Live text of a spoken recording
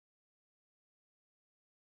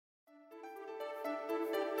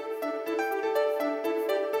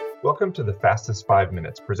Welcome to the Fastest 5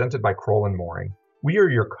 Minutes, presented by Crowell Moring. We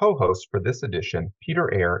are your co-hosts for this edition,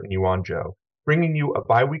 Peter Eyre and Yuan Zhou, bringing you a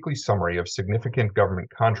biweekly summary of significant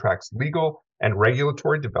government contracts legal and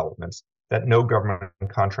regulatory developments that no government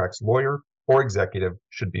contracts lawyer or executive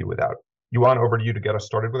should be without. Yuan, over to you to get us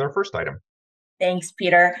started with our first item. Thanks,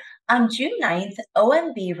 Peter. On June 9th,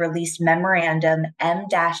 OMB released Memorandum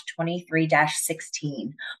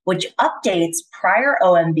M-23-16, which updates prior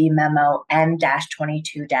OMB memo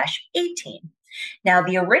M-22-18. Now,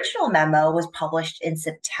 the original memo was published in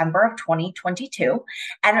September of 2022,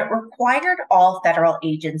 and it required all federal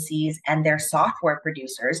agencies and their software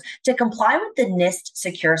producers to comply with the NIST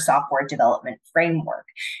Secure Software Development Framework,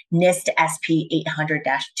 NIST SP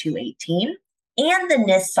 800-218, and the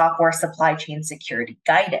NIST Software Supply Chain Security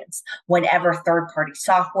Guidance, whenever third-party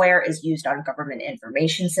software is used on government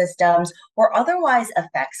information systems or otherwise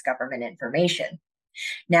affects government information.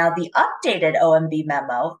 Now, the updated OMB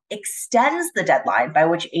memo extends the deadline by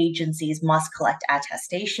which agencies must collect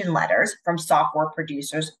attestation letters from software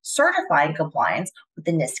producers certifying compliance with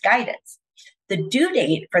the NIST guidance. The due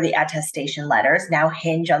date for the attestation letters now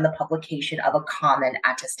hinge on the publication of a common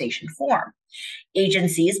attestation form.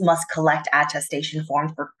 Agencies must collect attestation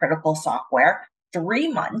forms for critical software 3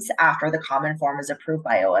 months after the common form is approved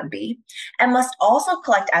by OMB, and must also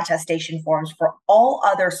collect attestation forms for all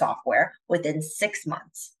other software within 6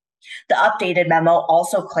 months. The updated memo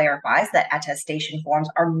also clarifies that attestation forms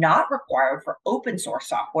are not required for open source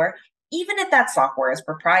software, even if that software is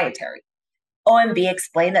proprietary. OMB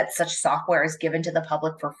explained that such software is given to the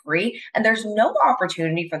public for free, and there's no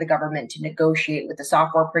opportunity for the government to negotiate with the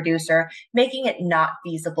software producer, making it not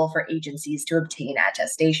feasible for agencies to obtain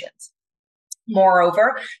attestations.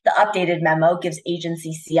 Moreover, the updated memo gives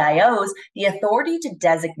agency CIOs the authority to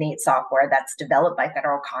designate software that's developed by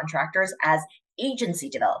federal contractors as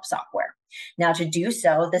agency-developed software. Now, to do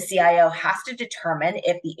so, the CIO has to determine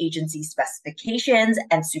if the agency's specifications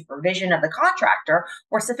and supervision of the contractor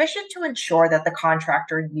were sufficient to ensure that the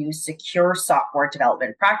contractor used secure software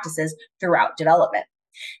development practices throughout development.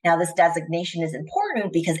 Now, this designation is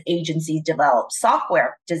important because agency-developed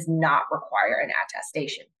software does not require an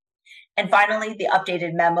attestation. And finally, the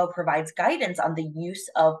updated memo provides guidance on the use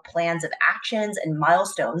of plans of actions and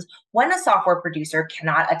milestones when a software producer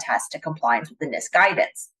cannot attest to compliance with the NIST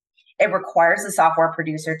guidance. It requires the software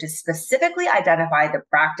producer to specifically identify the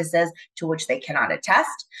practices to which they cannot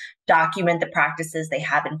attest, document the practices they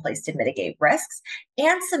have in place to mitigate risks,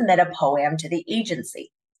 and submit a POAM to the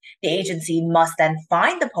agency. The agency must then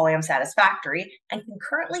find the POAM satisfactory and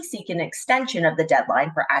concurrently seek an extension of the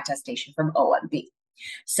deadline for attestation from OMB.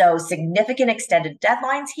 So significant extended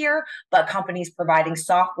deadlines here, but companies providing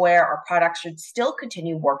software or products should still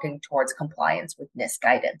continue working towards compliance with NIST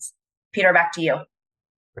guidance. Peter, back to you.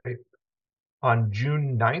 Great. On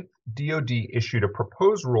June 9th, DoD issued a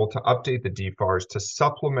proposed rule to update the DFARS to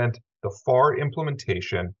supplement the FAR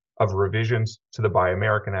implementation of revisions to the Buy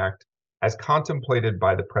American Act as contemplated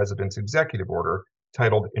by the President's executive order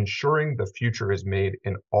titled Ensuring the Future is Made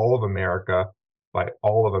in All of America by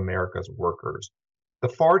All of America's Workers. The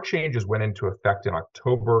FAR changes went into effect in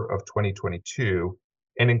October of 2022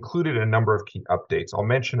 and included a number of key updates. I'll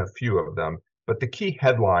mention a few of them, but the key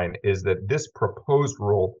headline is that this proposed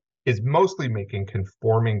rule is mostly making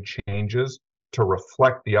conforming changes to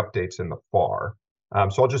reflect the updates in the FAR.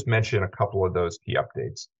 So I'll just mention a couple of those key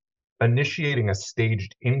updates. Initiating a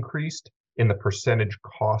staged increase in the percentage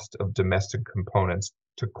cost of domestic components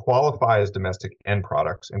to qualify as domestic end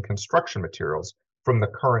products and construction materials from the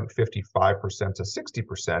current 55% to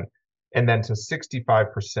 60%, and then to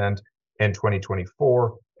 65% in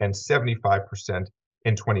 2024 and 75%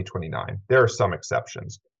 in 2029. There are some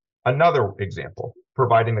exceptions. Another example,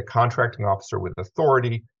 providing the contracting officer with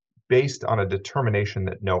authority based on a determination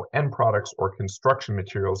that no end products or construction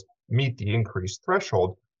materials meet the increased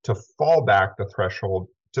threshold to fall back the threshold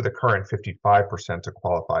to the current 55% to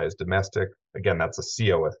qualify as domestic. Again, that's a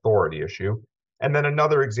CO authority issue. And then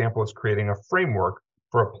another example is creating a framework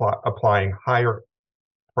for applying higher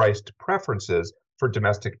priced preferences for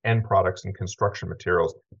domestic end products and construction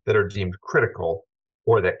materials that are deemed critical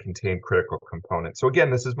or that contain critical components. So again,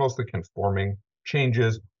 this is mostly conforming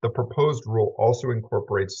changes. The proposed rule also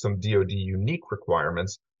incorporates some DoD unique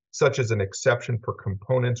requirements, such as an exception for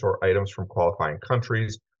components or items from qualifying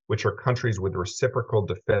countries, which are countries with reciprocal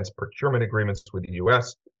defense procurement agreements with the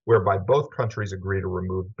US, whereby both countries agree to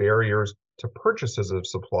remove barriers to purchases of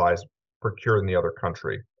supplies procured in the other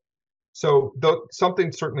country. So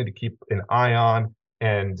something certainly to keep an eye on,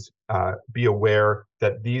 and be aware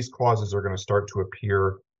that these clauses are going to start to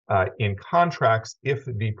appear in contracts if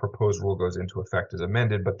the proposed rule goes into effect as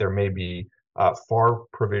amended, but there may be FAR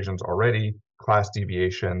provisions already, class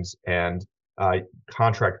deviations, and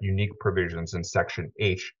contract unique provisions in Section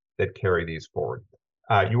H that carry these forward.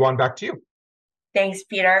 Yuan, back to you. Thanks,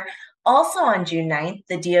 Peter. Also on June 9th,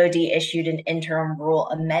 the DoD issued an interim rule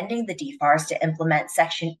amending the DFARS to implement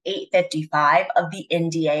Section 855 of the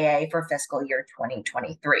NDAA for fiscal year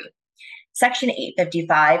 2023. Section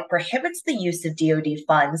 855 prohibits the use of DoD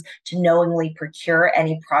funds to knowingly procure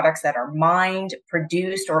any products that are mined,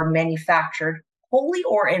 produced, or manufactured wholly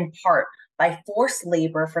or in part by forced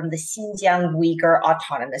labor from the Xinjiang Uyghur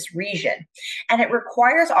Autonomous Region. And it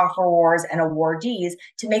requires offerors and awardees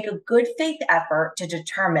to make a good faith effort to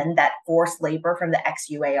determine that forced labor from the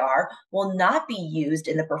XUAR will not be used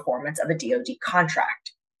in the performance of a DoD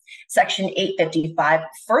contract. Section 855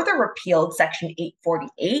 further repealed Section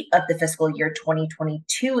 848 of the fiscal year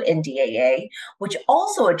 2022 NDAA, which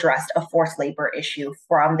also addressed a forced labor issue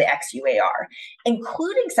from the XUAR,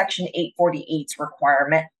 including Section 848's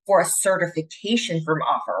requirement for a certification from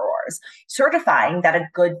offerors, certifying that a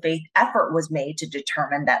good faith effort was made to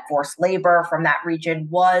determine that forced labor from that region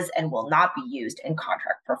was and will not be used in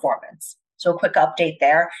contract performance. So a quick update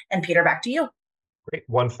there. And Peter, back to you. Great.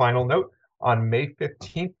 One final note. On May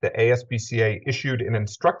 15th, the ASBCA issued an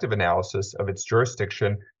instructive analysis of its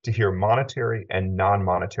jurisdiction to hear monetary and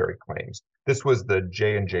non-monetary claims. This was the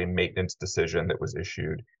J&J maintenance decision that was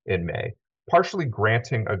issued in May. Partially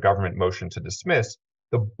granting a government motion to dismiss,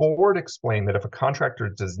 the board explained that if a contractor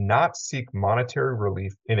does not seek monetary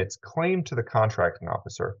relief in its claim to the contracting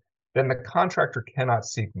officer, then the contractor cannot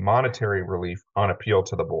seek monetary relief on appeal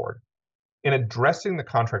to the board. In addressing the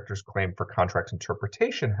contractor's claim for contract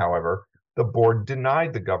interpretation, however, the board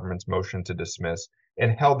denied the government's motion to dismiss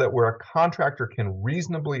and held that where a contractor can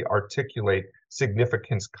reasonably articulate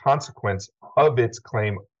significant consequence of its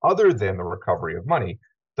claim other than the recovery of money,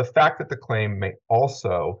 the fact that the claim may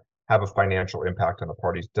also have a financial impact on the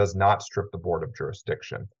parties does not strip the board of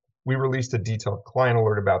jurisdiction. We released a detailed client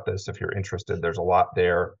alert about this. If you're interested, there's a lot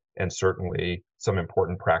there and certainly some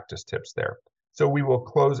important practice tips there. So we will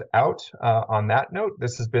close out on that note.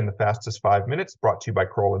 This has been the Fastest 5 Minutes brought to you by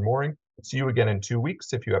Crowell Moring. See you again in 2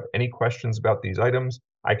 weeks. If you have any questions about these items,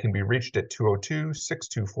 I can be reached at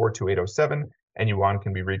 202-624-2807, and Yuan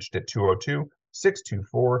can be reached at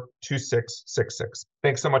 202-624-2666.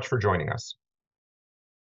 Thanks so much for joining us.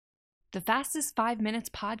 The Fastest 5 Minutes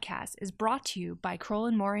podcast is brought to you by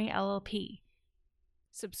Crowell Moring LLP.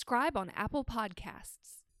 Subscribe on Apple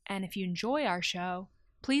Podcasts, and if you enjoy our show,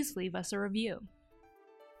 please leave us a review.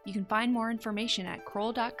 You can find more information at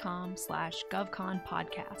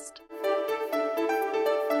crowell.com/govconpodcast.